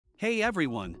Hey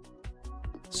everyone!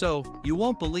 So, you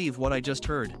won't believe what I just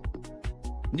heard.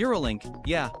 Neuralink,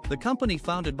 yeah, the company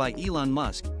founded by Elon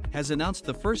Musk, has announced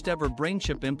the first ever brain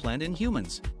chip implant in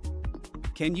humans.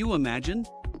 Can you imagine?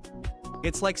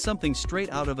 It's like something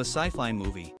straight out of a sci-fi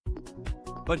movie.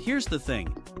 But here's the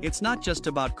thing, it's not just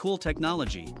about cool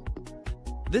technology.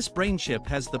 This brain chip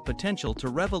has the potential to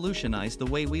revolutionize the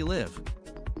way we live.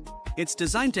 It's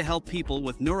designed to help people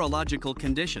with neurological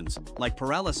conditions, like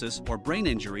paralysis or brain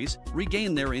injuries,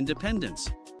 regain their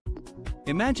independence.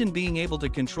 Imagine being able to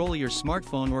control your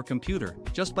smartphone or computer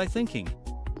just by thinking.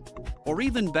 Or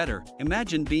even better,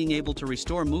 imagine being able to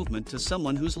restore movement to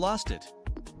someone who's lost it.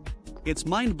 It's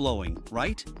mind-blowing,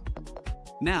 right?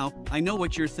 Now, I know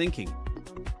what you're thinking.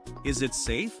 Is it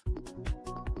safe?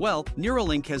 Well,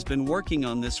 Neuralink has been working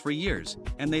on this for years,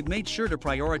 and they've made sure to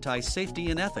prioritize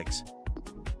safety and ethics.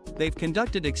 They've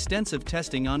conducted extensive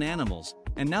testing on animals,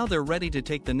 and now they're ready to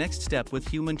take the next step with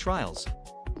human trials.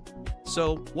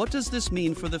 So, what does this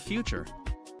mean for the future?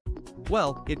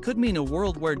 Well, it could mean a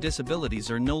world where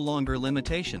disabilities are no longer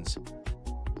limitations.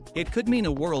 It could mean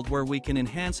a world where we can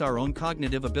enhance our own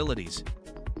cognitive abilities.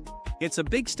 It's a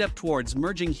big step towards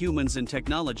merging humans and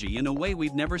technology in a way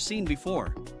we've never seen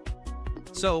before.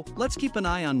 So, let's keep an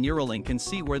eye on Neuralink and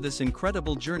see where this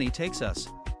incredible journey takes us.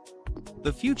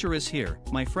 The future is here,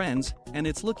 my friends, and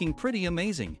it's looking pretty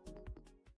amazing.